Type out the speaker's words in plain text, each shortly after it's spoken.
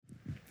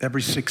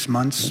Every 6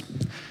 months,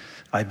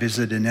 I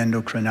visit an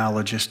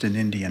endocrinologist in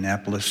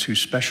Indianapolis who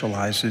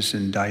specializes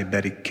in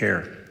diabetic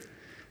care.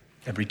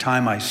 Every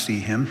time I see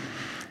him,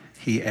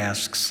 he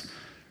asks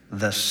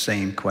the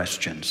same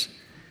questions.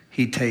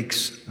 He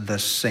takes the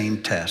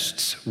same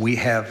tests. We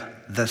have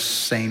the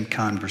same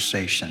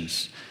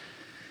conversations.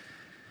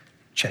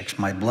 Checks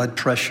my blood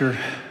pressure,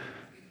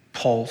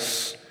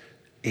 pulse,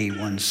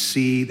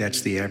 A1C,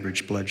 that's the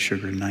average blood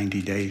sugar in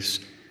 90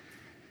 days.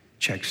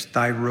 Checks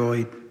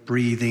thyroid,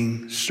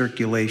 breathing,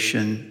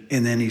 circulation,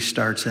 and then he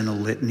starts in a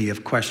litany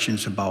of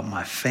questions about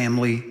my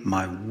family,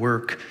 my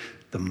work,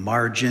 the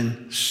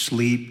margin,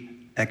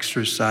 sleep,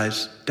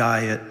 exercise,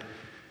 diet,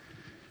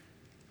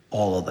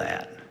 all of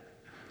that.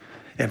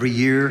 Every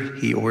year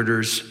he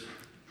orders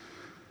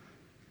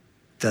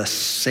the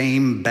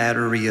same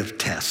battery of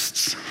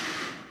tests.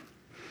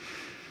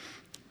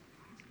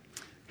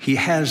 He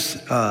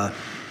has a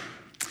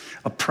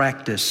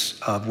practice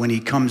of when he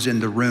comes in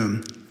the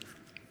room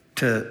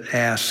to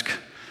ask,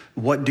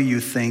 what do you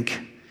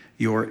think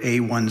your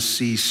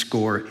A1C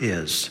score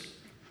is?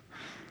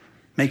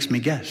 Makes me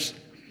guess.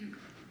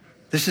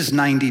 This is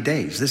 90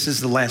 days. This is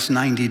the last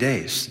 90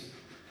 days.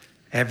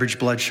 Average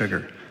blood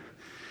sugar.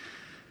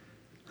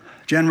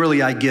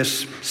 Generally, I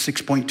guess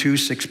 6.2,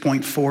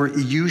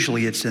 6.4.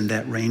 Usually it's in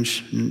that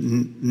range.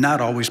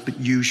 Not always, but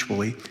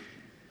usually.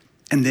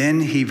 And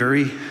then he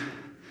very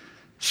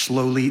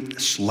slowly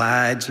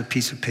slides a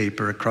piece of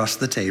paper across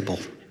the table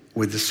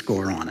with the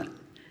score on it.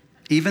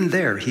 Even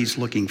there, he's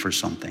looking for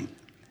something.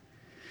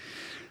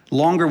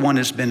 Longer one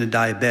has been a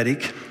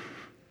diabetic,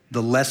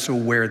 the less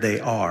aware they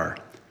are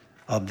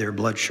of their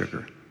blood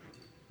sugar.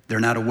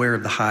 They're not aware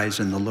of the highs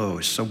and the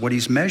lows. So what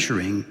he's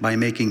measuring by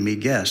making me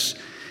guess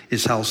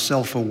is how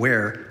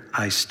self-aware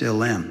I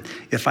still am.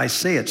 If I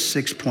say it's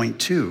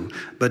 6.2,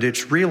 but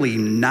it's really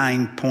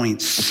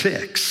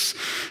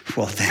 9.6,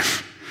 well then,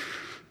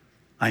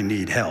 I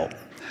need help.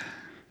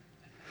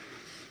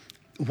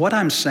 What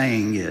I'm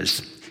saying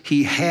is,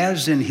 he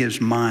has in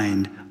his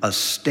mind a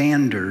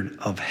standard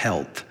of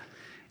health,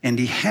 and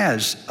he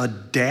has a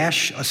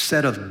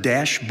set of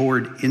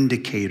dashboard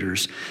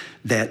indicators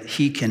that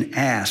he can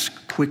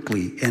ask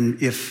quickly. And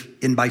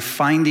by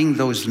finding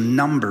those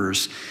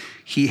numbers,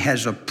 he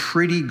has a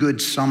pretty good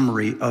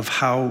summary of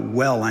how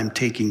well I'm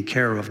taking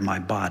care of my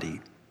body.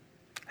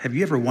 Have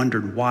you ever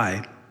wondered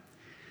why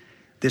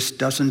this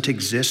doesn't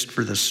exist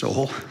for the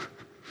soul?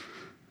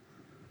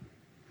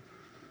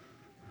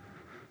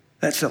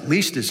 That's at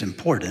least as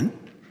important.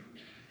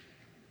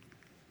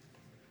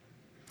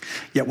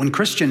 Yet when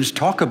Christians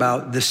talk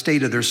about the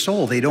state of their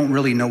soul, they don't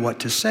really know what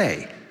to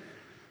say.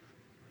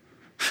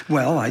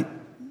 Well,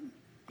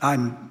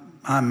 I'm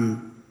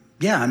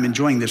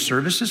enjoying the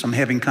services. I'm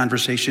having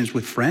conversations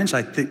with friends.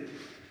 I think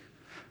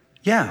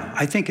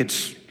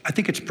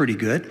it's pretty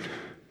good.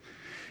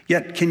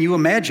 Yet, can you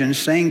imagine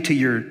saying to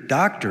your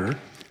doctor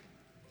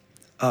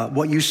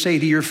what you say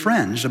to your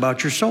friends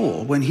about your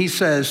soul when he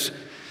says,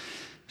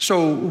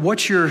 so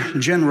what's your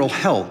general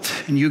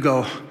health? And you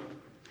go,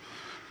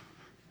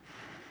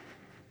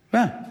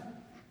 I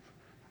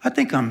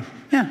think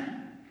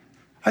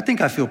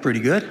I feel pretty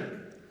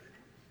good.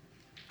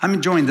 I'm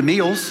enjoying the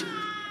meals.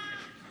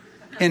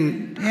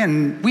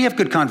 And we have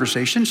good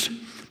conversations.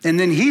 And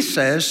then he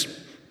says,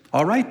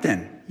 all right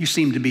then, you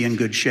seem to be in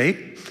good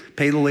shape.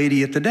 Pay the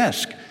lady at the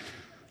desk.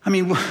 I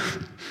mean,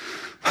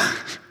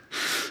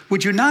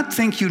 would you not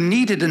think you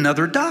needed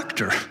another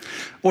doctor?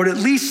 Or at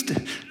least,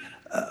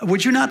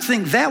 would you not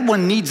think that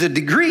one needs a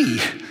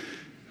degree?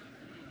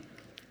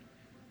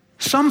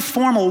 Some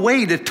formal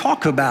way to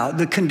talk about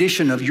the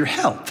condition of your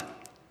health.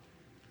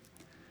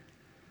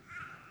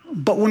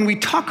 But when we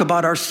talk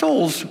about our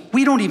souls,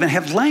 we don't even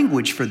have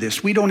language for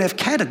this. We don't have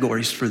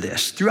categories for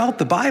this. Throughout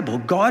the Bible,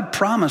 God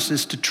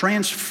promises to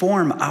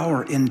transform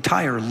our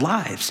entire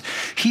lives.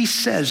 He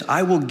says,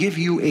 I will give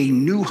you a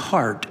new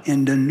heart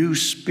and a new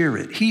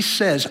spirit. He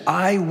says,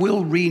 I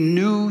will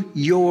renew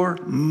your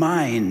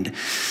mind.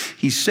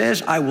 He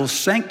says, I will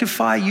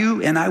sanctify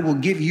you and I will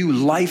give you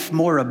life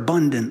more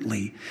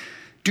abundantly.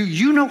 Do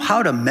you know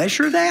how to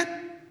measure that?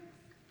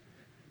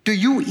 Do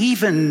you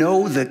even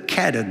know the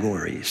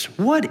categories?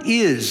 What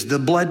is the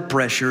blood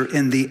pressure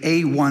and the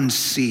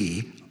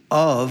A1C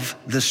of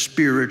the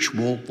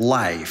spiritual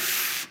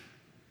life?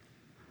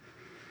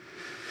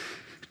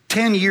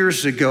 10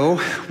 years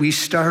ago, we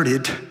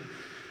started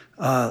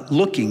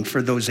looking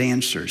for those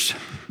answers.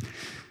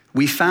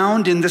 We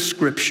found in the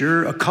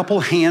scripture a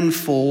couple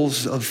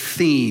handfuls of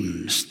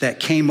themes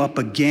that came up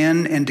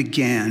again and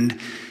again.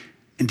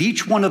 And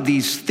each one of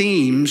these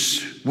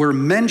themes were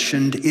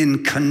mentioned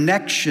in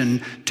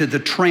connection to the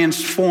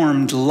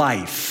transformed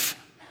life.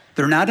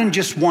 They're not in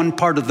just one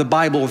part of the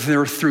Bible,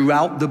 they're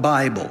throughout the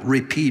Bible,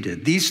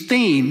 repeated. These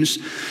themes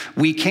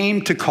we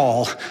came to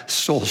call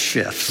soul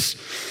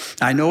shifts.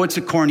 I know it's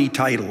a corny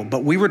title,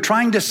 but we were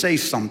trying to say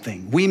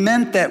something. We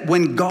meant that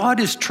when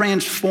God is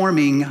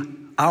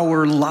transforming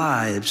our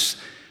lives,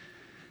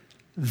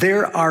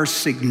 there are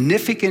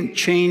significant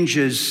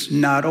changes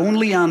not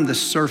only on the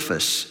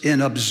surface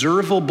in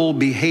observable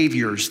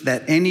behaviors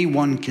that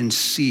anyone can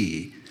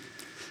see,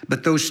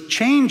 But those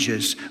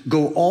changes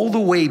go all the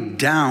way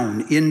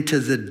down into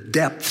the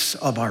depths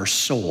of our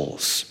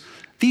souls.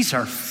 These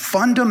are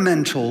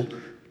fundamental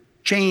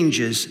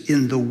changes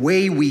in the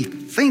way we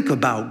think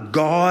about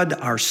God,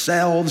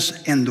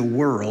 ourselves, and the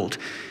world.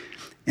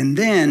 And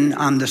then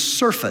on the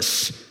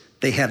surface,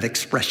 they have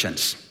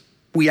expressions.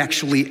 We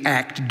actually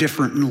act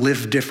different and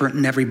live different,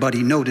 and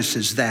everybody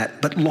notices that.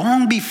 But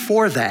long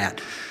before that,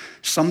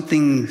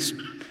 something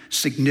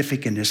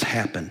significant has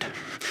happened.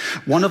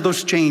 One of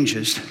those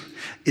changes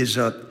is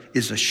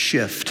a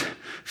shift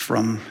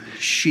from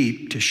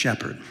sheep to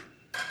shepherd.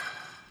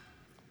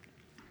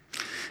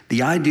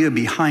 The idea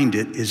behind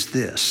it is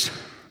this: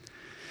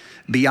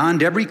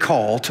 beyond every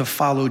call to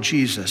follow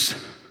Jesus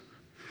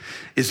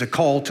is a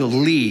call to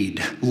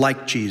lead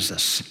like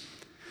Jesus.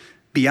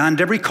 Beyond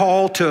every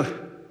call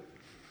to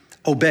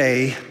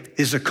obey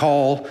is a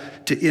call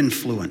to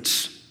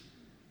influence.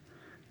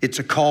 It's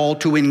a call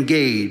to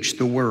engage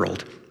the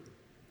world.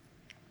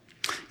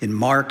 In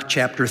Mark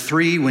chapter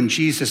 3, when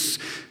Jesus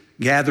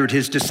gathered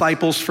his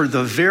disciples for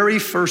the very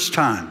first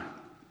time,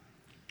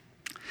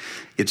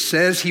 it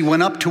says he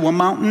went up to a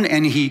mountain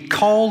and he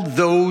called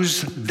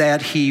those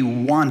that he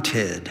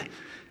wanted,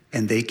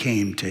 and they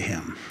came to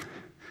him,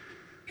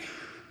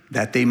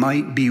 that they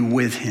might be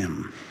with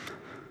him,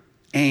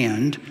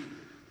 and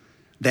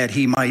that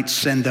he might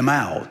send them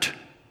out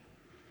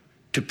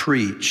to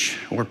preach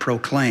or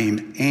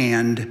proclaim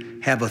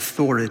and have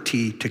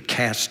authority to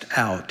cast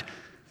out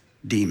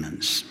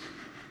demons.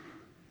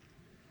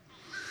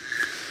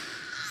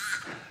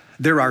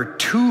 There are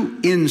two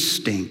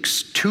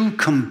instincts, two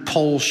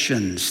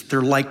compulsions.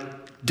 They're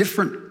like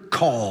different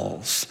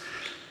calls.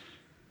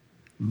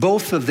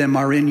 Both of them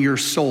are in your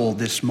soul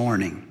this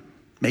morning.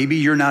 Maybe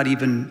you're not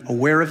even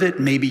aware of it.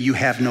 Maybe you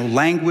have no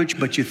language,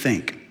 but you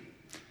think.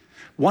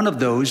 One of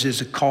those is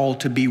a call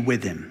to be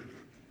with him.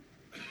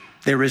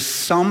 There is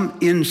some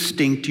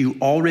instinct you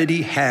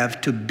already have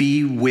to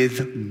be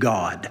with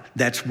God.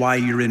 That's why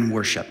you're in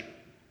worship.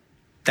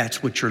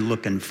 That's what you're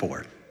looking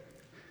for.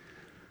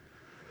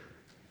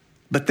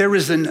 But there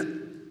is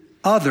an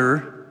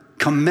other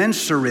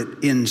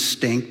commensurate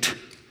instinct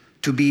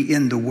to be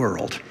in the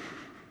world.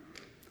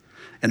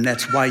 And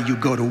that's why you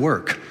go to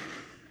work.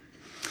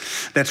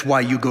 That's why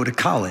you go to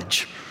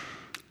college.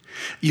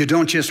 You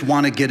don't just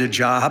want to get a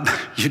job.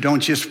 You don't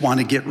just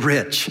want to get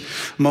rich.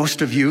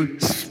 Most of you,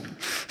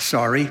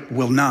 sorry,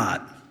 will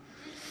not.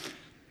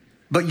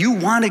 But you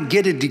want to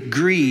get a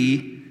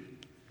degree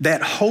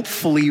that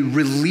hopefully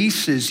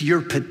releases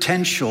your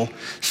potential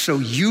so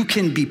you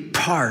can be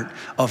part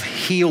of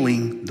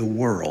healing the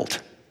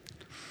world.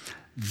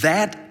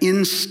 That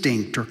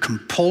instinct or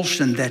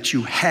compulsion that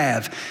you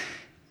have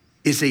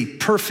is a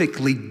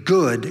perfectly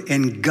good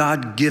and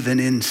God-given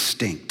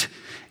instinct.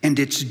 And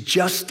it's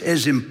just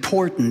as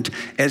important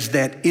as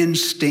that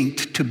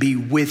instinct to be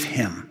with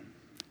him.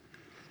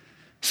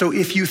 So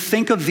if you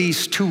think of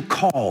these two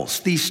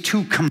calls, these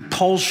two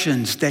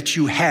compulsions that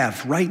you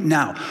have right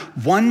now,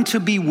 one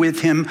to be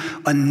with him,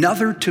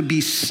 another to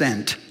be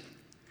sent,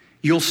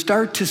 you'll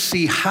start to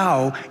see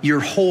how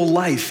your whole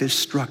life is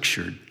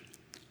structured.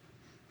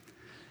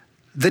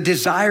 The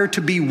desire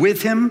to be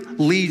with him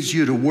leads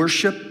you to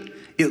worship.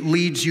 It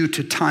leads you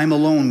to time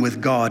alone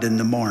with God in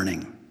the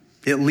morning.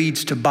 It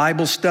leads to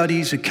Bible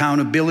studies,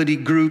 accountability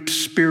groups,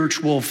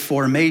 spiritual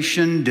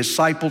formation,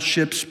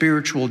 discipleship,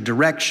 spiritual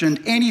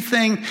direction,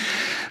 anything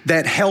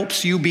that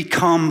helps you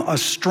become a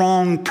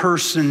strong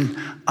person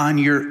on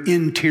your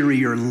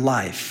interior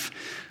life.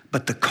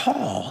 But the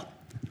call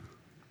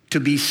to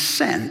be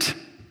sent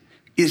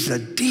is a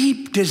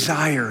deep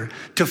desire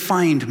to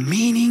find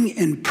meaning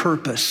and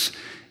purpose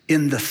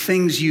in the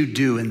things you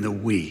do in the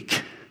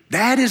week.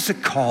 That is a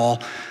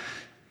call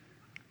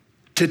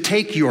to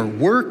take your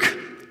work,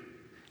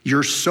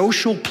 your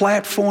social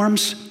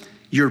platforms,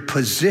 your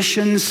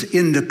positions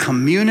in the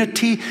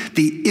community,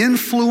 the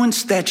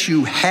influence that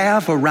you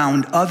have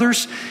around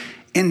others,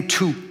 and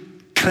to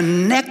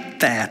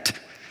connect that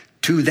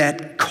to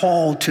that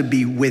call to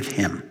be with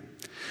him.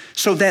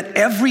 So that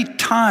every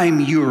time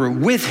you're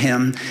with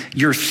him,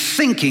 you're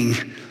thinking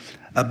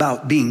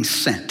about being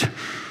sent.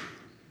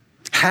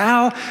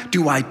 How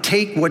do I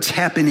take what's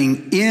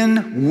happening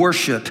in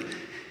worship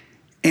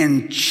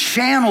and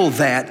channel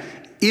that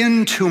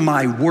into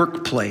my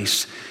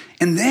workplace?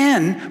 And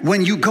then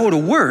when you go to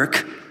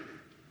work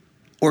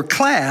or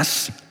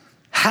class,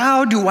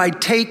 how do I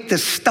take the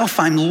stuff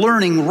I'm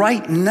learning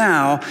right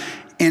now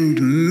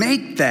and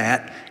make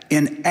that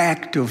an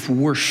act of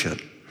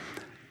worship?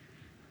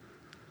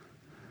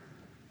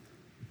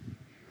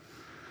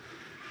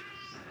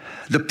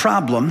 The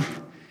problem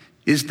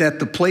is that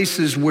the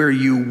places where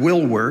you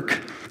will work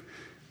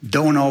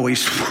don't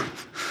always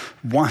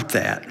want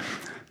that.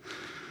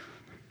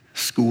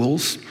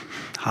 Schools,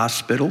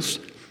 hospitals,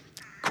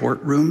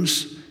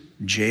 courtrooms,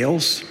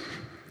 jails,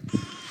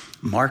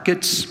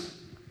 markets,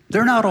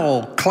 they're not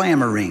all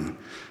clamoring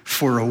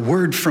for a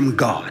word from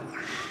God.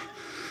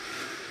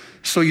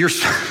 So you're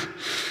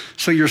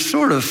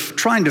sort of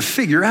trying to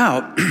figure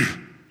out,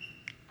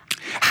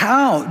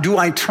 how do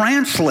I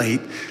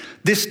translate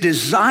this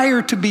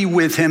desire to be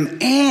with him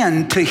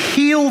and to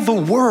heal the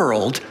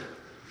world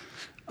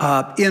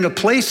in a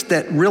place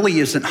that really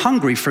isn't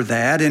hungry for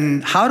that.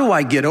 And how do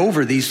I get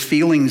over these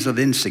feelings of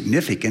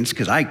insignificance?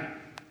 Because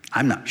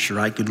I'm not sure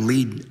I could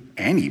lead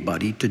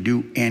anybody to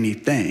do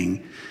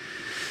anything.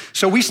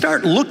 So we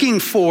start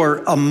looking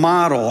for a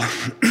model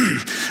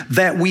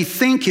that we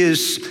think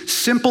is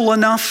simple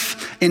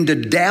enough and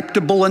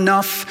adaptable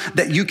enough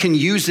that you can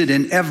use it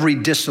in every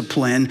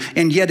discipline,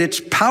 and yet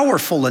it's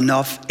powerful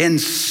enough and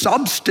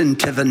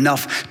substantive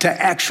enough to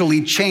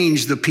actually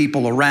change the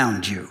people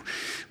around you.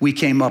 We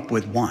came up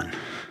with one.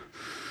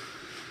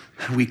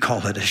 We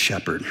call it a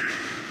shepherd.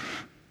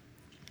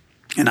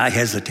 And I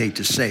hesitate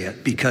to say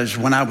it because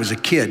when I was a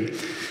kid,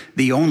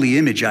 the only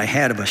image I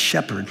had of a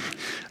shepherd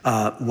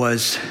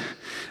was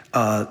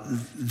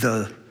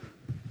the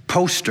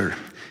poster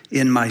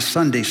in my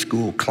Sunday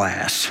school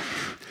class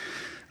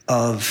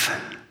of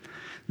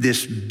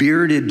this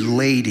bearded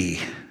lady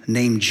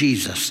named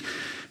Jesus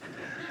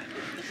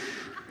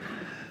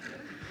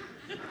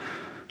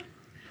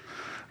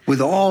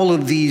with all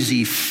of these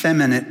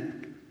effeminate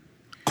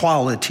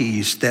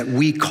qualities that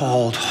we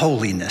called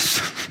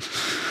holiness.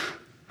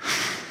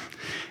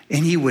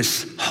 And he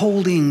was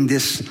holding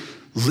this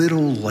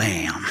little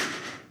lamb.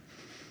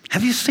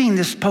 Have you seen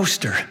this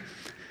poster?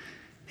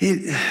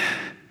 It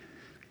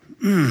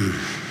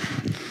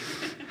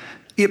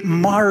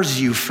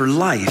mars you for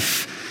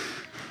life.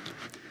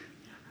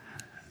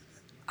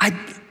 I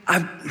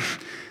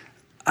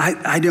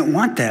don't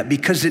want that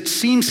because it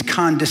seems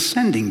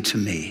condescending to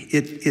me.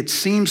 It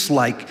seems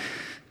like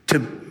to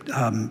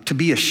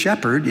be a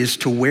shepherd is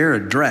to wear a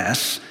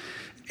dress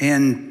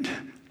and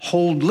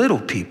hold little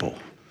people.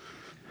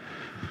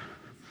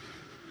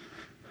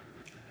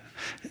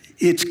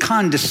 It's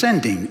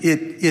condescending.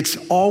 It's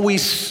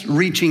always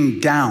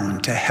reaching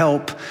down to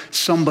help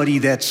somebody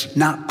that's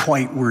not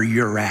quite where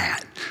you're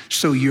at.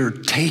 So you're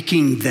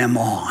taking them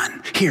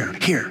on. Here,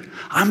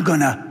 I'm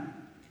gonna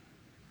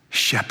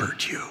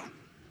shepherd you.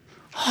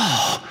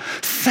 Oh,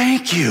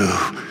 thank you.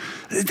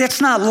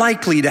 That's not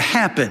likely to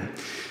happen.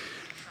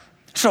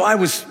 So I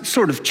was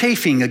sort of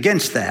chafing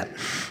against that.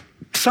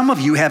 Some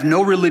of you have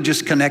no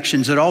religious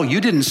connections at all.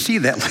 You didn't see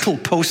that little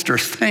poster,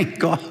 thank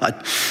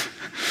God.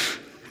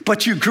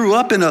 But you grew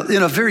up in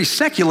a very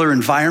secular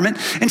environment.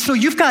 And so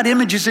you've got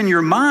images in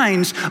your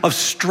minds of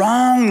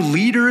strong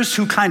leaders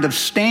who kind of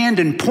stand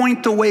and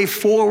point the way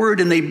forward,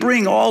 and they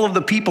bring all of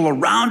the people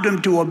around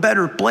them to a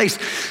better place.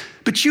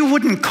 But you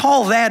wouldn't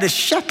call that a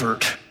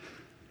shepherd.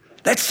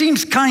 That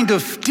seems kind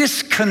of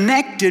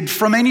disconnected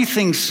from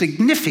anything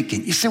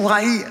significant. You say, well,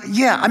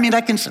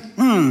 I can say,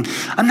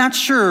 I'm not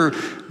sure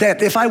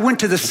that if I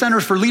went to the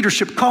Center for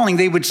Leadership Calling,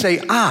 they would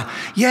say,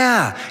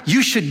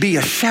 you should be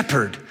a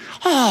shepherd.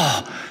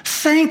 Oh,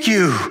 thank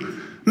you.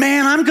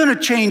 Man, I'm going to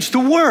change the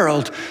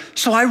world.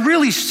 So I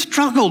really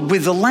struggled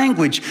with the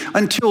language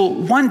until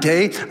one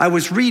day I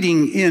was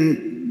reading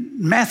in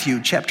Matthew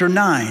chapter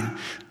 9.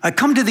 I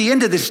come to the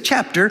end of this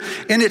chapter,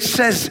 and it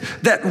says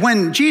that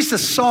when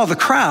Jesus saw the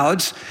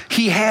crowds,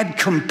 he had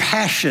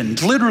compassion.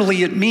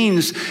 Literally, it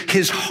means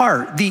his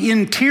heart, the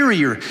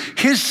interior,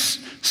 his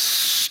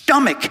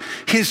stomach,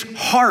 his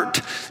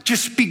heart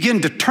just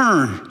began to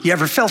turn. You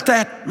ever felt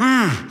that?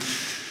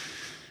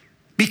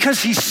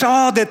 Because he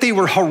saw that they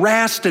were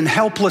harassed and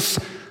helpless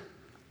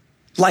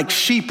like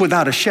sheep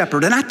without a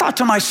shepherd. And I thought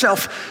to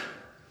myself,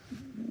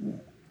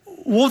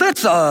 well,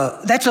 that's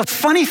a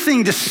funny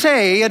thing to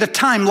say at a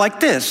time like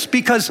this,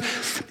 because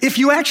if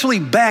you actually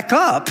back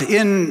up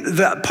in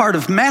the part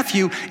of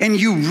Matthew and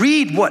you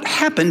read what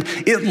happened,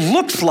 it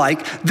looks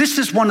like this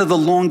is one of the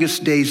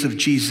longest days of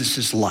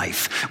Jesus'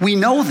 life. We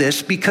know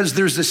this because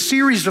there's a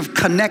series of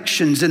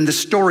connections in the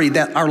story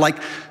that are like,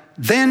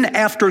 then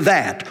after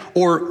that,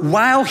 or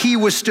while he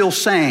was still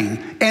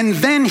saying, and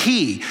then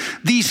he.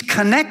 These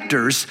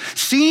connectors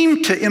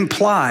seem to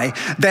imply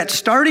that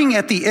starting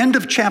at the end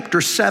of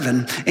chapter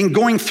 7 and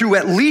going through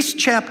at least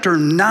chapter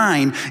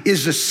 9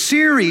 is a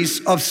series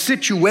of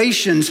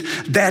situations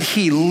that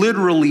he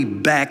literally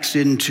backs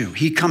into.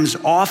 He comes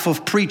off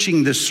of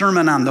preaching the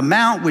Sermon on the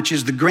Mount, which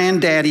is the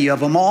granddaddy of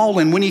them all,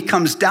 and when he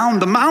comes down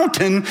the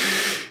mountain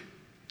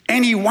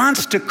and he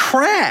wants to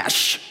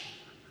crash,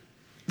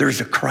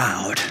 there's a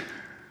crowd,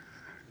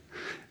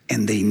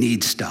 and they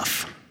need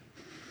stuff.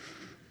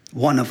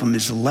 One of them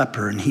is a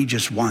leper, and he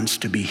just wants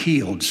to be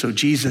healed. So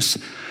Jesus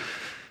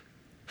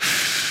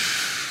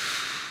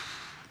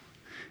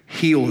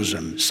heals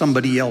him.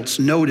 Somebody else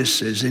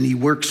notices, and he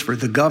works for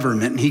the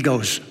government, and he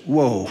goes,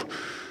 whoa,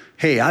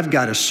 hey, I've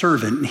got a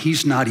servant, and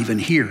he's not even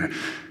here.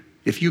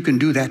 If you can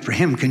do that for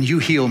him, can you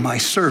heal my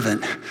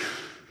servant?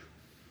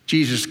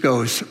 Jesus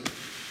goes,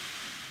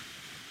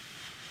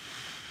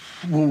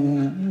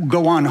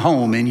 go on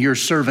home and your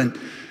servant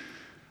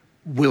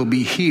will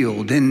be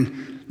healed.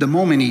 And the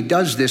moment he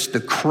does this, the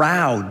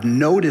crowd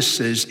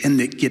notices and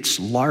it gets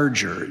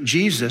larger.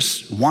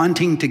 Jesus,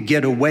 wanting to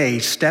get away,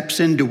 steps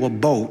into a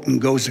boat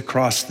and goes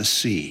across the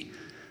sea.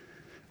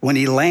 When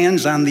he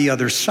lands on the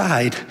other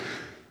side,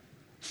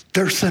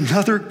 there's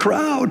another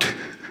crowd.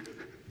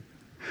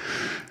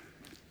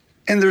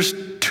 And there's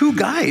two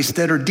guys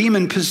that are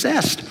demon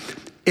possessed,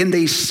 and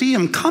they see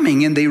him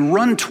coming and they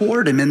run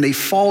toward him and they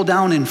fall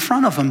down in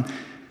front of him.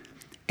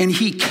 And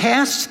he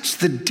casts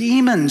the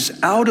demons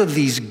out of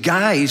these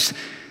guys.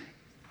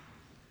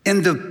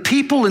 And the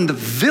people in the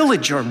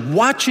village are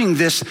watching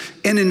this,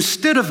 and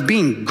instead of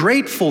being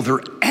grateful,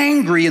 they're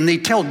angry, and they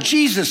tell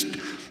Jesus,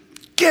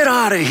 "Get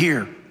out of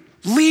here.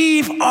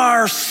 Leave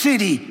our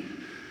city."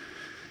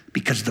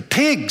 Because the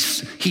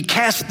pigs, he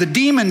cast the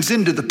demons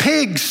into the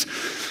pigs.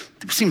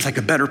 It seems like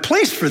a better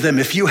place for them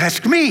if you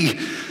ask me.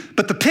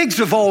 But the pigs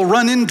have all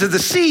run into the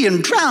sea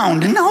and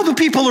drowned, and now the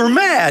people are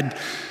mad.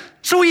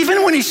 So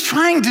even when he's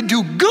trying to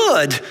do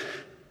good,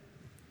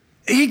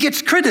 he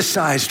gets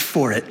criticized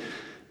for it.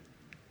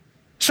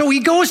 So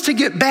he goes to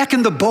get back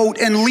in the boat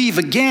and leave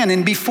again.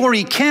 And before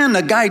he can,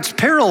 the guy's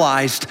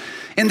paralyzed.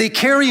 And they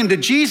carry him to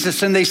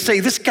Jesus and they say,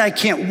 "This guy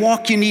can't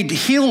walk, you need to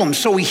heal him."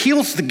 So he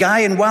heals the guy.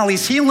 And while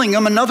he's healing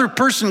him, another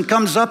person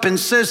comes up and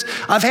says,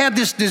 "I've had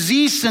this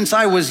disease since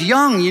I was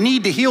young. You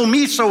need to heal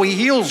me." So he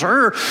heals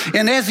her.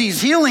 And as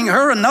he's healing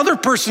her, another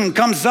person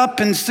comes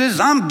up and says,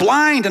 "I'm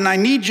blind and I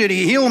need you to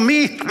heal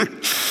me."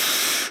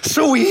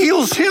 So he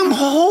heals him.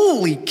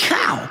 Holy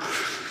cow.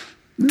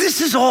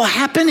 This is all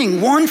happening,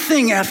 one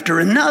thing after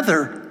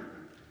another.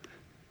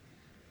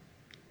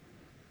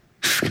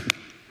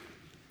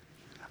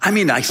 I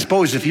mean, I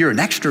suppose if you're an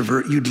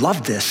extrovert, you'd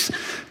love this.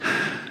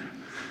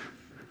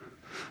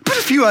 But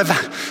if you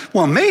have,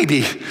 well,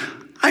 maybe.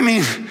 I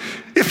mean,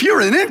 if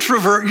you're an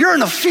introvert, you're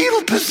in a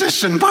fetal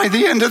position by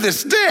the end of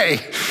this day.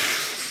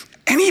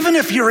 And even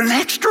if you're an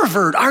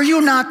extrovert, are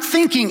you not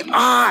thinking,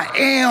 "I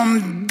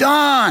am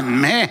done,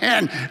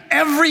 man.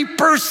 Every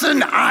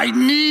person I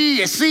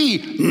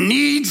see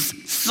needs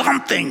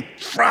something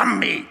from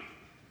me."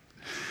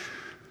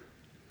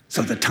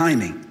 So the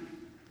timing.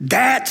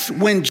 That's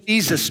when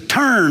Jesus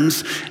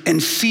turns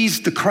and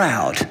sees the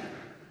crowd.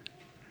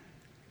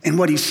 And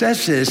what he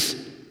says is,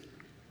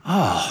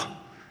 "Oh,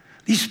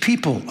 these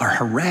people are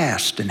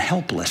harassed and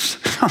helpless."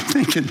 I'm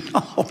thinking,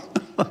 "No,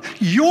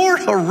 you're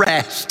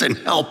harassed and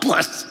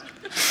helpless.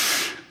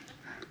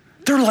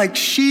 They're like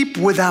sheep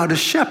without a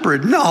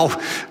shepherd." No,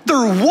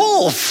 they're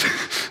wolves.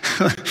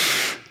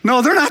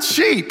 No, they're not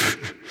sheep.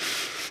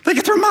 They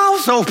get their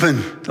mouths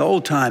open the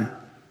whole time.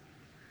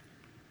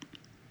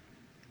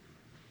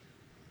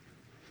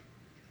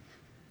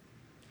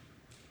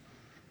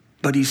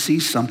 But he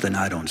sees something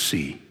I don't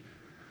see.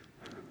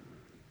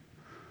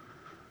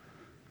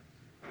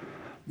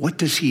 What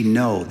does he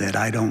know that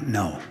I don't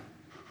know?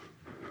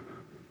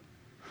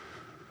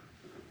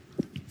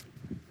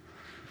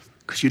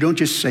 Because you don't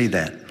just say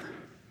that.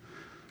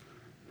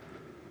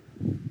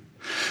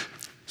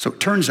 So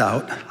it turns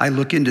out, I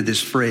look into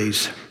this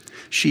phrase,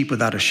 sheep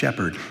without a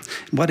shepherd.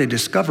 What I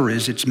discover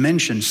is it's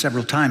mentioned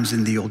several times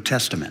in the Old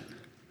Testament.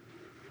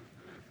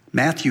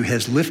 Matthew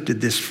has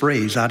lifted this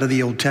phrase out of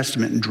the Old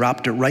Testament and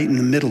dropped it right in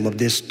the middle of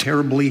this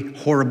terribly,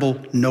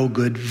 horrible, no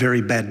good, very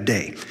bad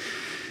day.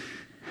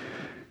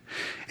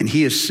 And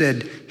he has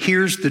said,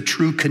 here's the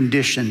true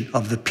condition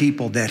of the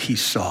people that he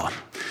saw.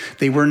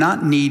 They were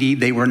not needy,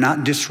 they were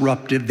not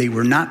disruptive, they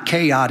were not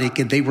chaotic,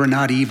 and they were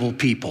not evil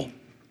people.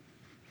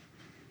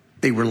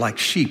 They were like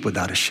sheep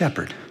without a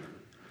shepherd.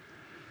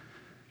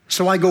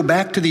 So I go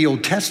back to the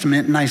Old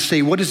Testament and I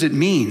say, what does it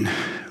mean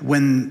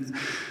when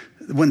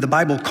the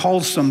Bible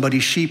calls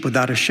somebody sheep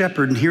without a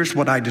shepherd? And here's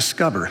what I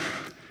discover.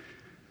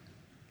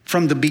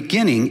 From the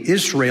beginning,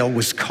 Israel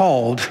was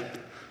called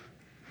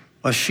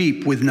a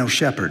sheep with no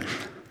shepherd.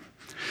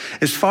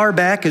 As far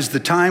back as the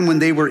time when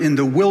they were in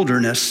the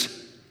wilderness,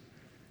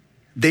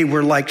 they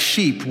were like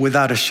sheep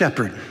without a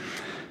shepherd.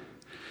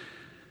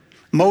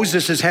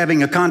 Moses is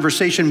having a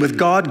conversation with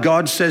God.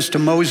 God says to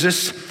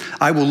Moses,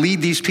 "I will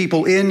lead these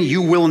people in.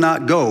 You will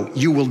not go.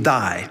 You will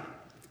die."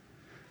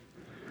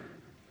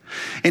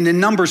 And in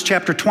Numbers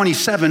chapter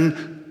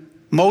 27,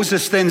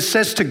 Moses then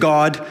says to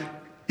God,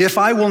 "If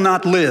I will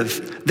not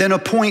live, then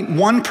appoint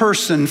one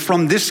person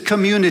from this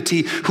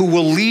community who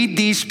will lead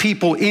these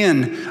people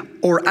in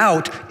or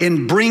out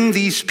and bring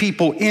these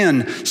people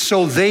in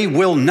so they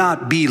will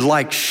not be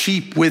like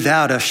sheep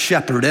without a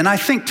shepherd." And I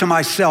think to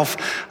myself,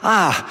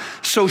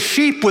 so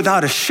sheep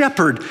without a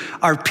shepherd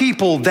are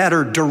people that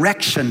are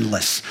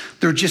directionless.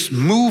 They're just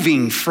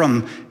moving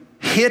from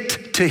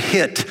hit to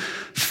hit,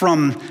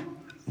 from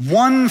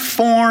one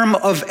form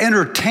of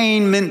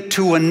entertainment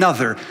to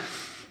another.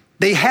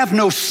 They have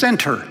no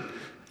center,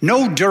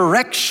 no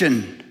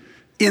direction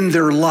in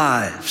their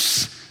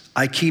lives.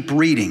 I keep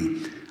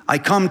reading. I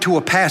come to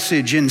a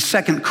passage in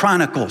 2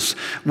 Chronicles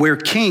where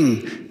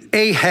King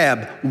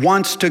Ahab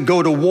wants to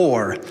go to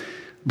war,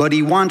 but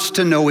he wants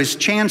to know his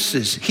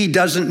chances. He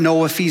doesn't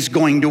know if he's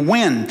going to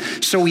win.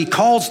 So he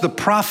calls the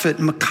prophet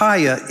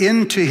Micaiah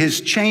into his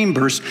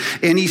chambers,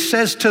 and he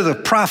says to the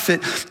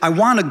prophet, "I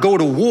want to go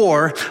to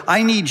war.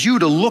 I need you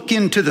to look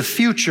into the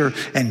future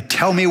and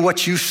tell me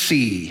what you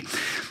see."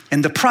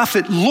 And the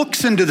prophet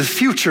looks into the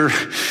future,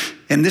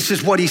 and this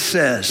is what he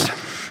says.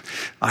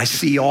 I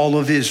see all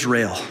of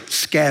Israel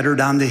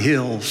scattered on the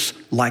hills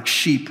like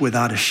sheep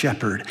without a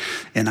shepherd.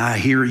 And I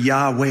hear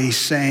Yahweh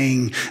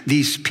saying,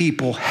 these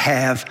people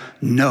have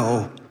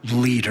no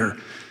leader.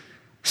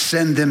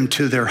 Send them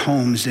to their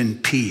homes in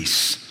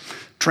peace.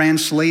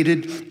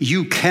 Translated,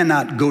 you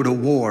cannot go to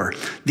war.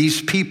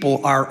 These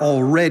people are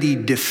already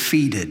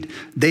defeated.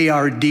 They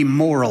are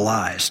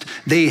demoralized.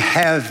 They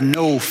have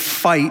no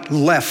fight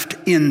left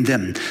in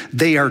them.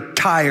 They are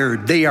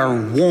tired. They are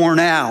worn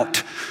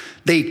out.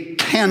 They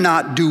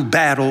cannot do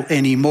battle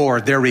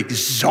anymore. They're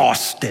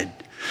exhausted.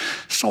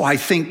 So I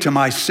think to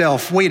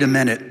myself, wait a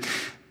minute.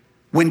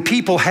 When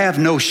people have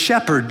no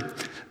shepherd,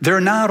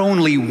 they're not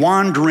only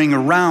wandering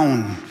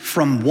around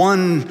from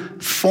one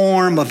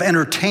form of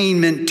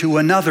entertainment to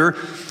another,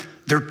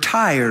 they're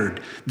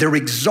tired, they're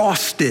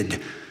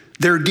exhausted,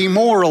 they're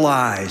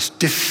demoralized,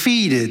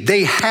 defeated.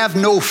 They have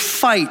no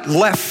fight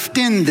left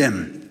in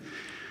them.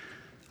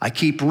 I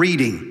keep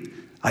reading.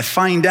 I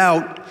find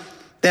out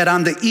that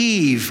on the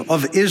eve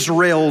of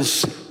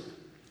Israel's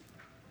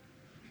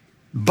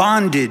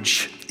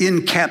bondage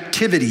in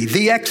captivity,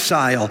 the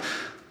exile,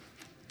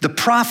 the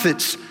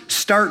prophets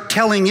start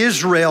telling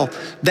Israel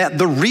that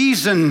the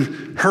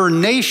reason her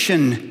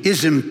nation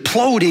is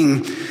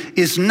imploding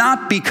is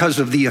not because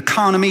of the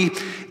economy.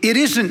 It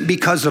isn't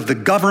because of the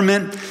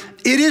government.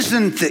 It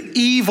isn't the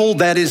evil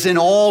that is in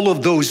all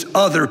of those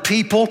other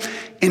people.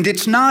 And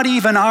it's not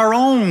even our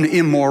own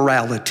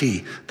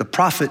immorality. The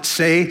prophets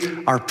say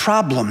our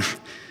problem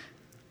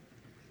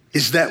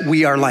is that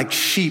we are like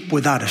sheep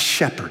without a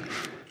shepherd.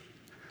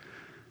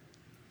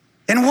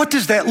 And what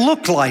does that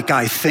look like,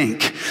 I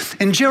think?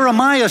 And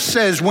Jeremiah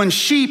says, when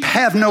sheep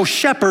have no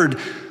shepherd,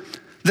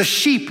 the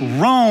sheep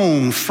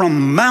roam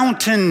from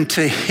mountain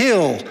to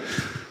hill,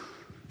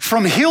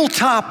 from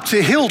hilltop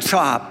to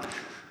hilltop,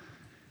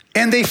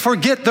 and they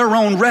forget their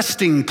own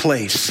resting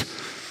place.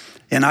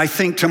 And I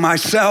think to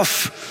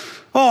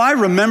myself, I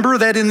remember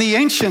that in the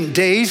ancient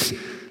days,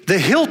 the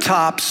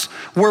hilltops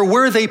were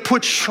where they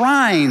put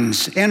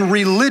shrines and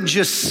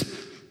religious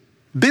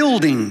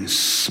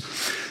buildings.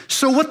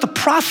 So what the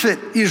prophet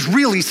is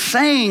really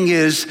saying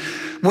is,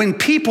 when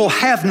people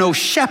have no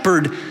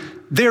shepherd,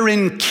 they're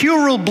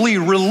incurably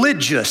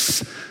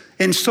religious.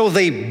 And so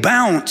they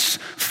bounce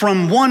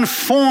from one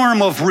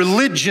form of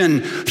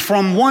religion,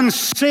 from one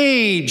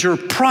sage or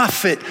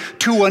prophet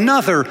to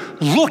another,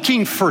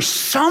 looking for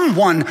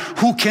someone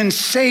who can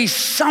say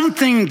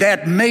something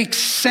that makes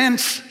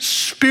sense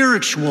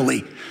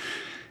spiritually.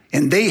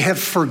 And they have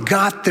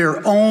forgot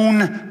their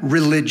own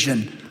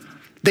religion.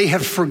 They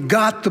have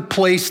forgot the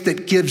place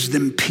that gives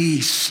them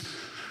peace.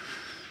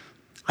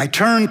 I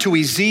turn to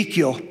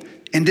Ezekiel,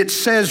 and it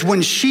says,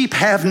 when sheep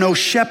have no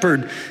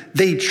shepherd,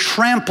 they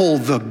trample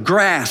the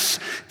grass.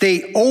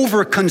 They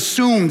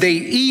overconsume. They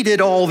eat it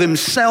all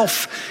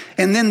themselves,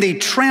 and then they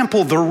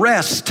trample the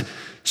rest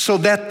so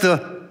that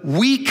the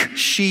weak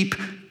sheep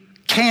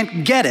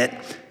can't get it.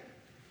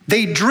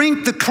 They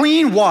drink the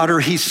clean water,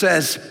 he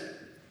says,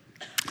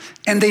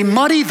 and they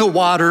muddy the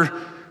water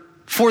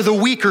for the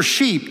weaker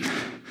sheep.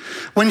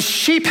 When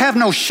sheep have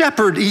no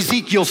shepherd,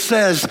 Ezekiel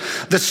says,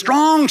 the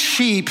strong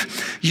sheep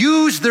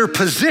use their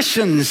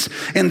positions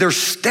and their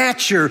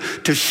stature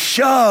to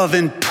shove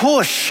and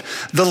push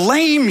the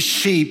lame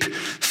sheep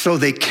so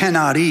they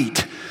cannot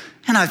eat.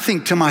 And I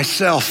think to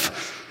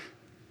myself,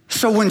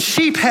 so when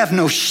sheep have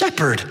no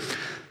shepherd,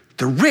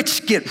 the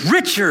rich get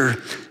richer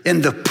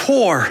and the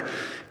poor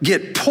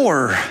get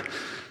poorer.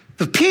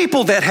 The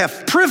people that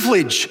have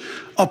privilege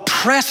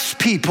oppress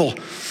people,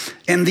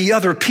 and the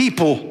other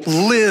people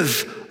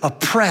live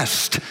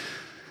oppressed.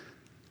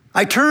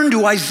 I turn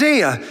to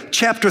Isaiah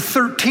chapter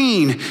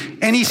 13,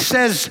 and he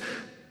says,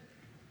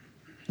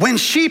 when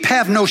sheep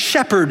have no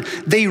shepherd,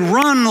 they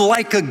run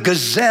like a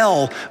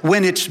gazelle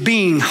when it's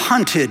being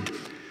hunted.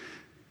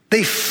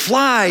 They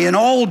fly in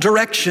all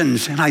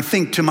directions. And I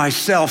think to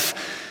myself,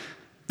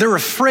 they're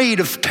afraid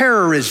of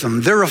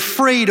terrorism. They're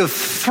afraid of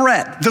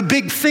threat, the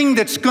big thing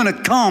that's going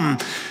to come.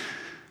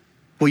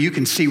 Well, you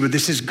can see where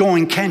this is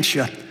going, can't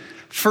you?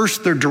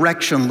 First, they're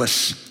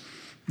directionless.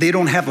 They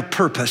don't have a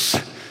purpose,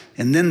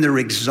 and then they're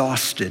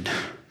exhausted.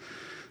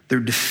 They're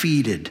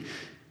defeated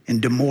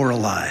and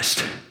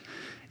demoralized.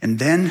 And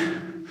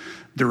then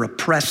they're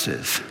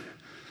oppressive.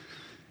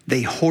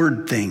 They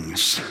hoard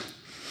things.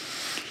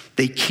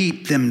 They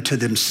keep them to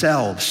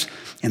themselves,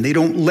 and they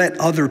don't let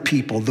other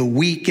people, the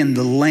weak and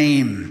the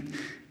lame,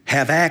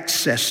 have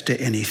access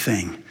to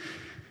anything.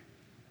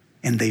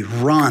 And they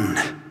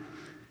run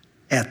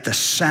at the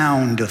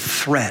sound of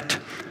threat.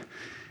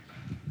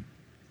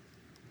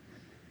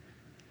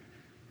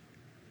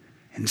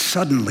 And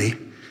suddenly,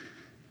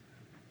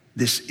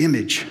 this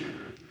image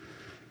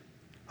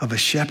of a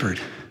shepherd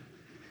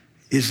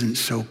isn't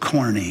so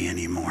corny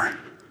anymore.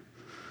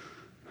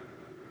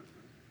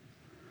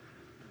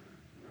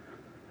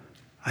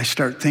 I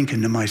start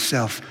thinking to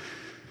myself,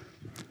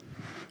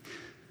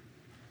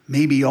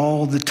 maybe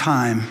all the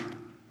time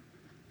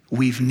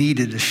we've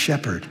needed a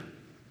shepherd,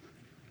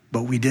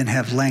 but we didn't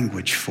have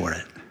language for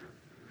it.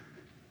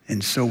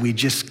 And so we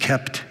just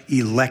kept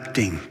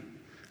electing,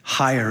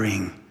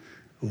 hiring,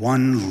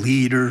 one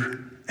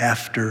leader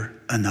after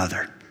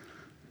another.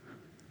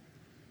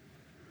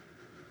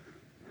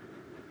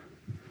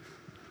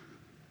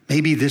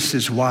 Maybe this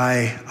is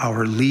why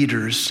our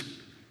leaders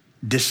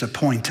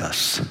disappoint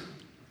us.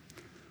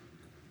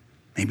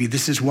 Maybe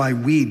this is why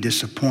we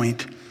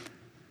disappoint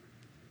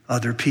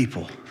other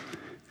people.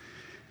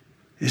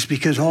 It's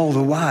because all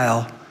the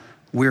while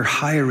we're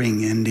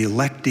hiring and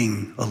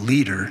electing a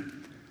leader,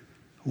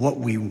 what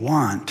we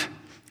want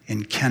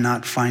and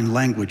cannot find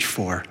language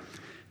for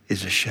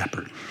is a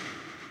shepherd.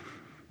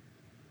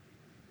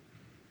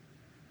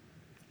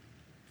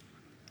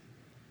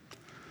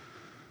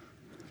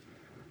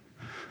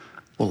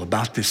 Well,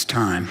 about this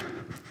time,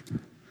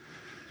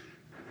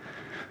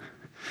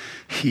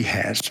 he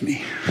has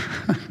me.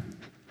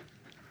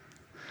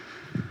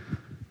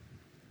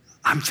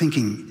 I'm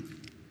thinking,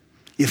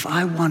 if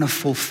I want to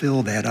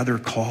fulfill that other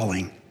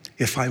calling,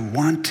 if I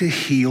want to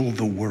heal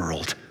the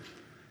world,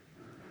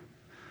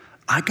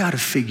 I got to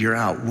figure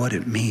out what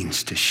it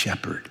means to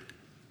shepherd.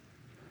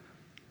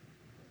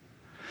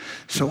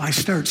 So I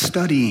start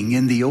studying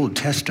in the Old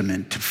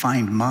Testament to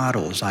find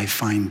models. I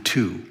find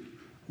two.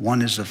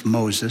 One is of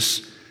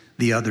Moses,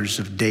 the other's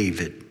of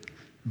David.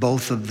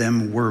 Both of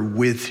them were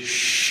with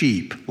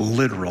sheep,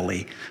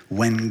 literally,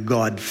 when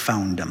God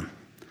found them.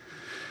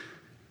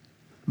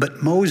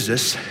 But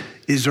Moses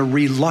is a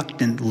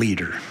reluctant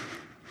leader.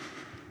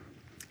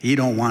 He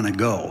don't want to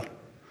go.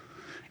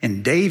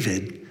 And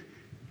David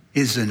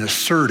is an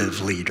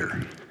assertive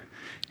leader.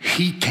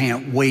 He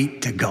can't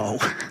wait to go.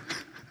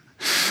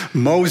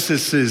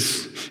 Moses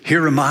is,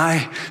 here am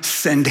I,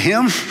 send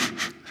him.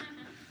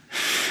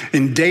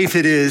 And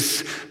David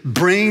is,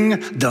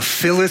 bring the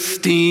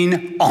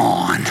Philistine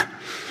on.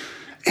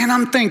 And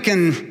I'm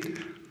thinking,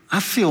 I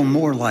feel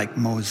more like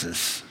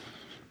Moses.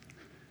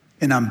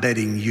 And I'm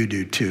betting you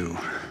do too,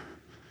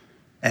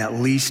 at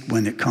least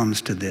when it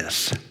comes to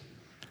this.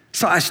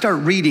 So I start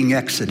reading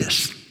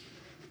Exodus.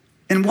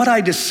 And what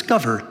I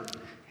discover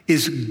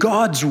is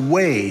God's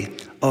way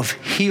of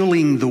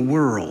healing the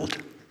world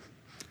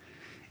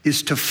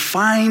is to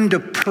find a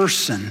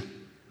person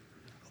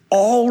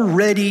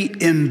already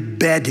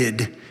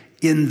embedded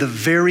in the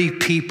very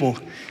people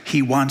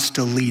he wants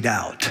to lead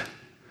out.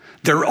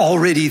 They're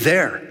already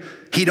there.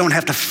 He don't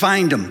have to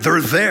find them.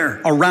 They're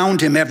there around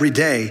him every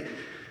day.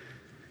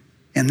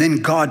 And then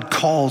God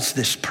calls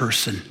this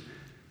person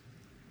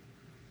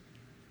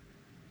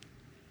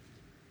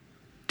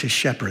to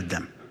shepherd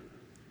them.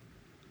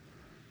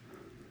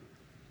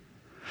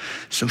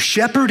 So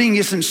shepherding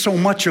isn't so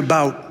much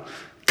about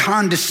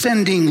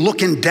condescending,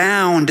 looking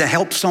down to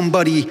help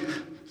somebody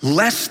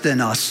less than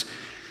us.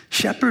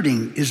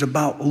 Shepherding is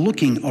about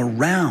looking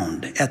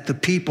around at the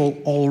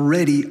people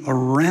already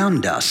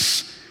around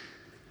us.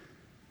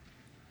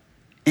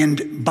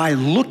 And by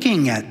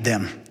looking at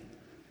them,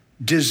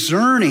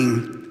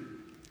 discerning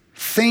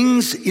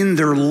things in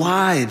their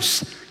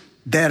lives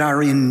that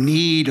are in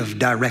need of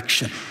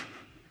direction.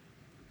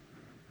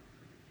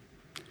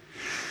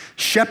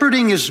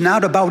 Shepherding is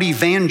not about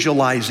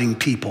evangelizing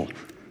people.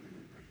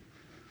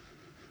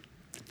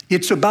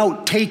 It's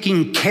about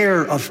taking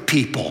care of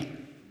people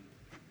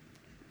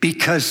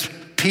because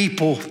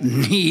people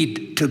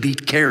need to be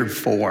cared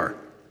for.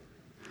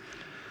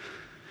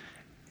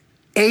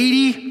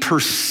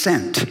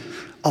 80%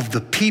 of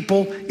the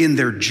people in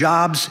their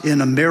jobs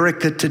in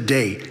America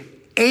today,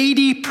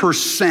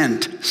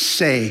 80%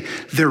 say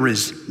there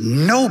is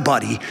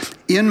nobody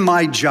in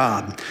my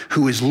job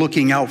who is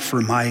looking out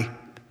for my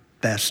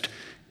best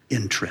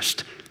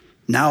interest.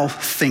 Now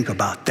think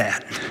about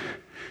that.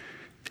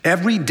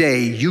 Every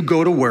day you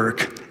go to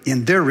work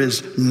and there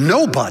is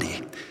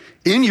nobody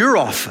in your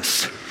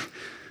office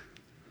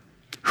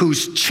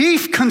whose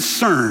chief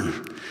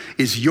concern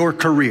is your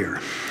career.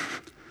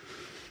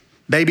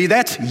 Baby,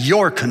 that's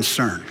your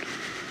concern.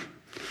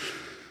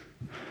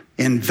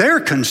 And their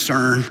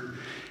concern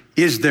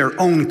is their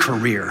own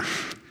career.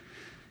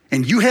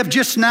 And you have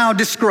just now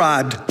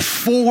described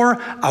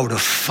 4 out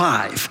of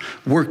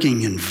 5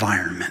 working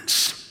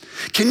environments.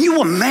 Can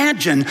you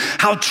imagine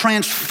how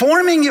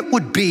transforming it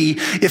would be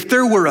if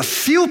there were a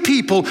few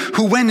people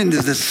who went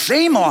into the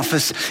same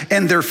office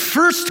and their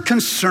first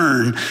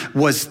concern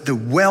was the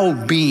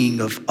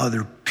well-being of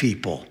other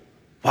people?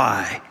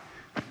 Why?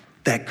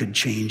 That could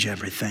change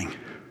everything.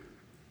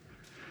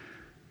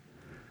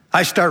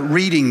 I start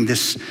reading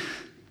this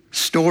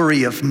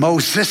story of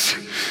Moses,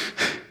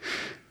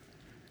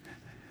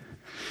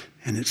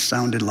 and it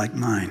sounded like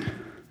mine.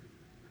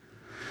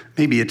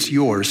 Maybe it's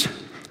yours.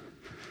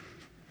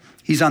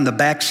 He's on the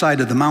backside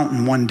of the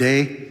mountain one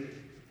day.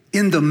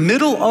 In the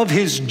middle of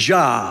his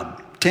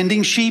job,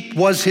 tending sheep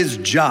was his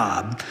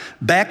job.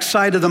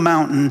 Backside of the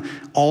mountain,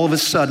 all of a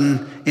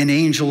sudden, an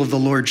angel of the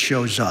Lord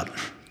shows up.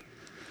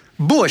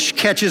 Bush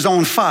catches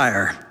on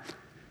fire.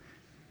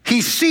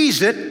 He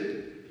sees it,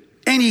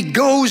 and he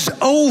goes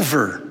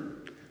over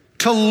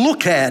to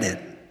look at it.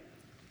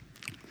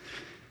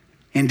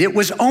 And it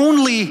was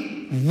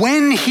only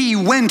when he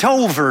went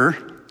over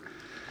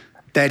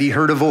that he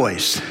heard a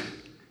voice.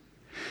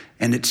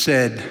 And it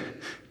said,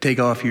 take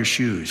off your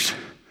shoes,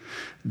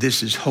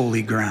 This is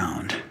holy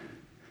ground.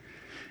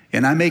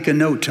 And I make a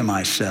note to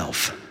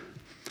myself.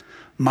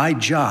 My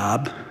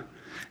job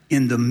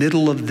in the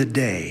middle of the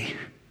day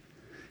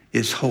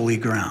is holy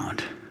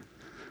ground.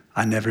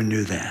 I never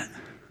knew that.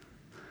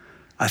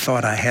 I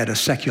thought I had a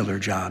secular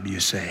job, you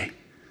say.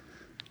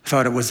 I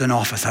thought it was an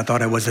office. I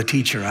thought I was a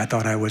teacher. I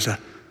thought I was a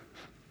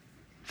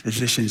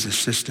physician's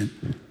assistant.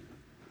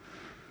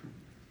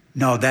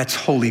 No, that's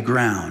holy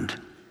ground.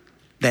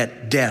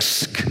 That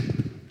desk,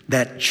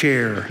 that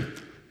chair,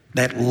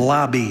 that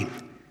lobby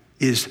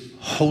is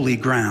holy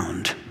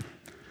ground.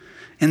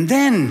 And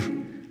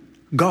then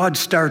God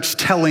starts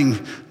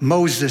telling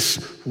Moses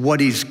what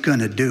he's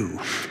gonna do.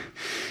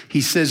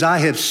 He says, I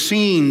have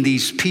seen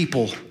these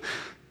people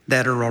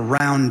that are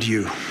around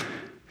you,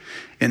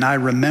 and I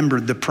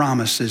remembered the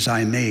promises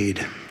I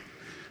made.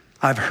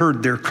 I've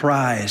heard their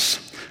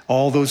cries,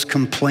 all those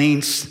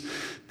complaints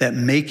that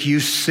make you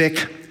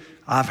sick,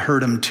 I've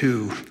heard them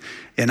too.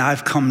 And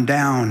I've come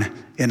down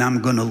and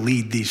I'm gonna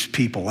lead these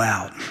people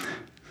out.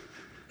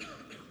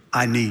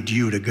 I need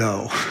you to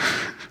go.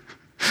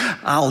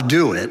 I'll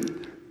do it,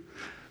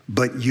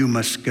 but you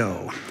must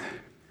go.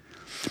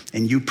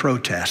 And you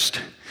protest.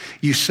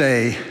 You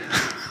say,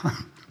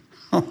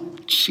 oh,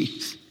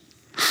 jeez.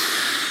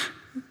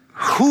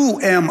 Who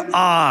am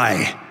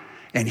I?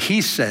 And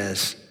he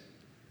says,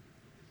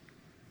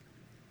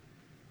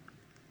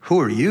 who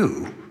are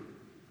you?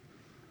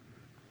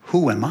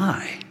 Who am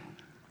I?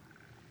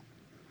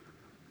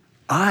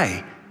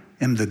 I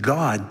am the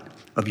God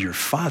of your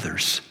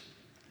fathers.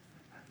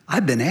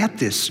 I've been at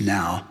this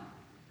now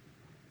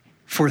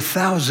for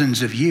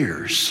thousands of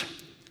years.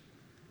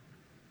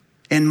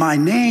 And my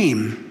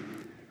name,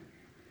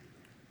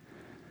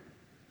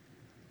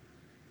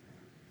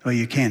 well,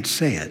 you can't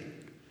say it.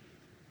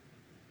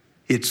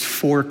 It's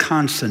 4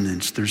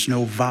 consonants. There's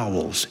no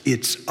vowels.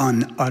 It's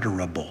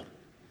unutterable.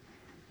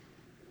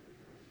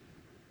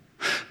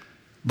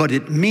 But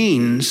it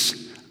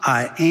means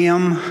I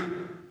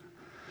am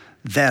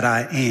that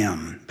I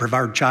am.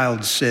 Brevard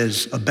Child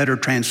says a better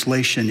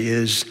translation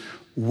is,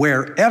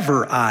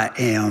 wherever I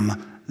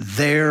am,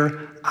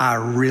 there I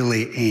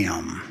really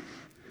am.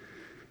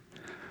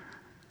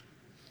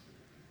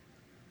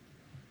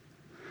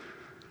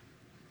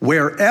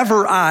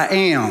 Wherever I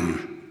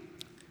am,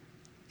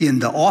 in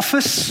the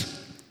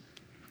office,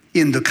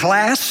 in the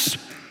class,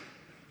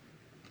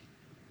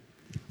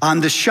 on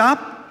the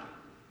shop,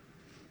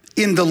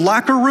 in the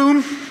locker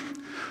room,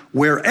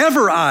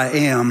 wherever I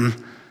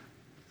am,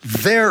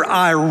 there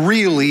I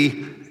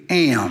really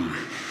am.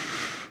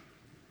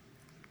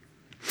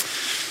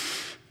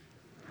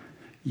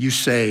 You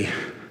say,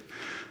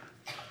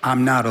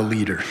 I'm not a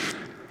leader.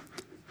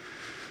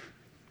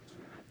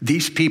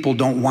 These people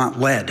don't want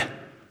lead.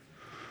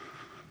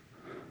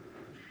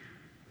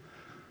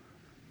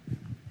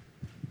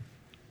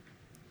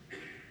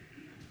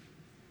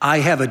 I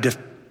have a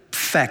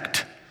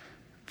defect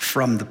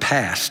from the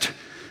past.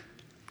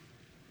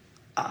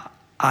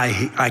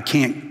 I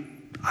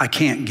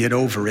can't get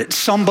over it.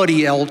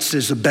 Somebody else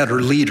is a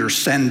better leader,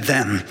 send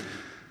them.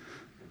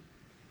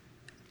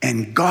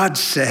 And God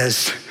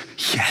says,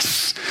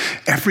 yes,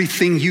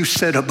 everything you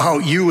said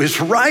about you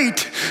is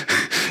right.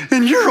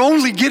 And you're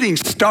only getting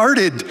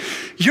started.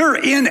 Your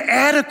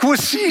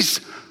inadequacies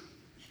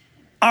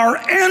are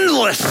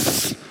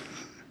endless.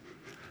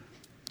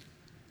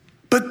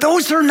 But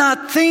those are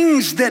not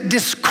things that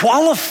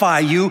disqualify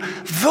you.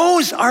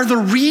 Those are the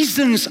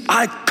reasons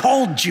I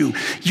called you.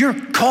 Your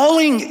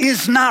calling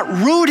is not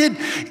rooted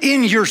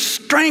in your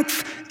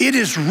strength. It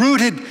is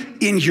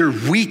rooted in your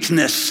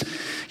weakness.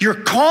 Your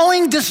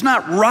calling does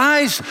not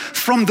rise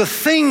from the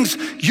things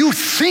you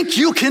think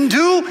you can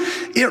do.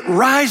 It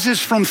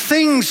rises from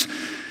things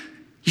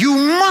you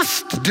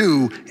must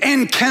do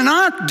and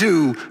cannot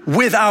do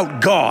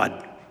without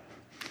God.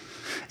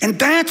 And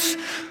that's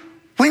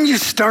when you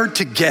start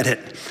to get it.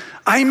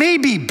 I may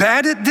be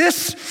bad at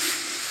this,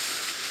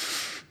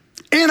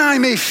 and I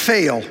may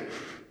fail,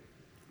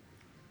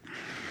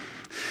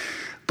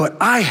 but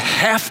I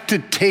have to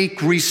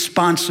take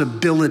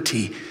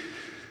responsibility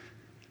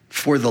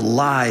for the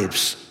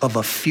lives of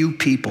a few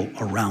people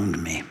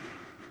around me.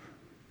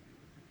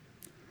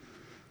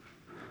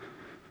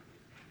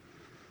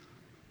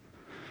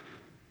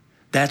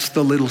 That's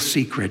the little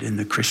secret in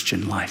the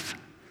Christian life.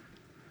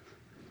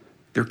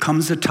 There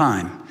comes a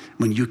time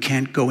when you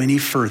can't go any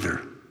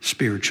further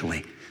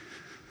spiritually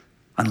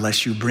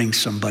unless you bring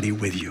somebody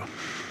with you.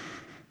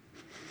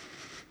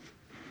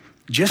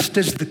 Just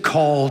as the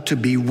call to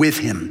be with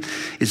him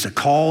is a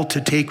call to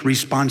take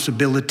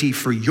responsibility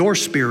for your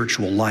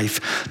spiritual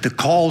life, the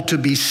call to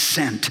be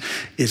sent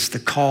is the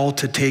call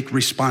to take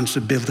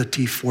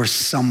responsibility for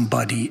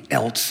somebody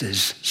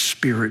else's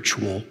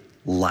spiritual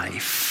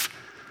life.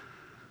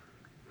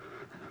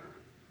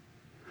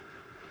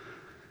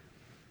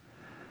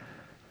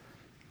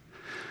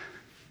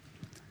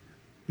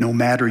 No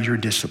matter your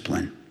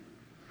discipline,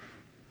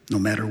 no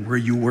matter where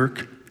you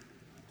work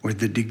or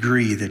the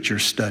degree that you're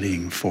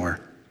studying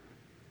for.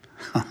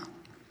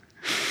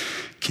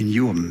 Can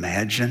you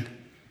imagine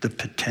the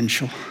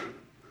potential?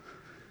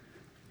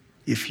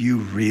 if you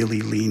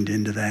really leaned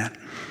into that?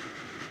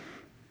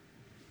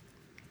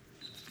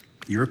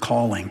 Your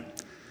calling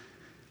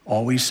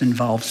always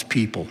involves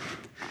people.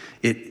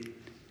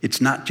 It's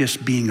not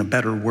just being a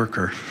better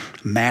worker,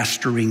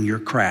 mastering your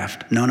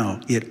craft. No,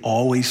 it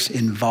always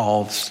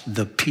involves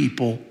the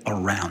people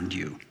around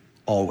you,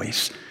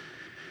 always.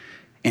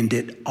 And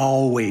it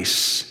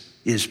always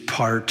is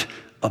part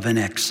of an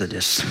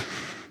exodus.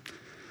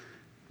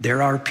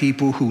 There are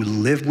people who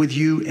live with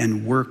you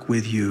and work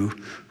with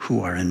you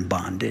who are in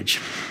bondage.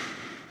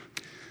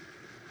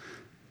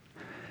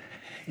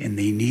 And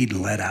they need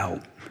let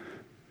out.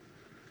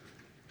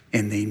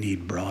 And they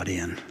need brought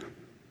in.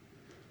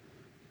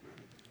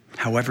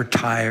 However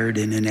tired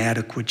and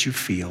inadequate you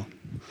feel,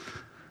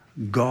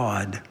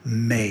 God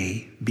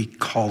may be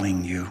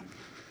calling you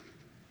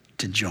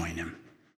to join him.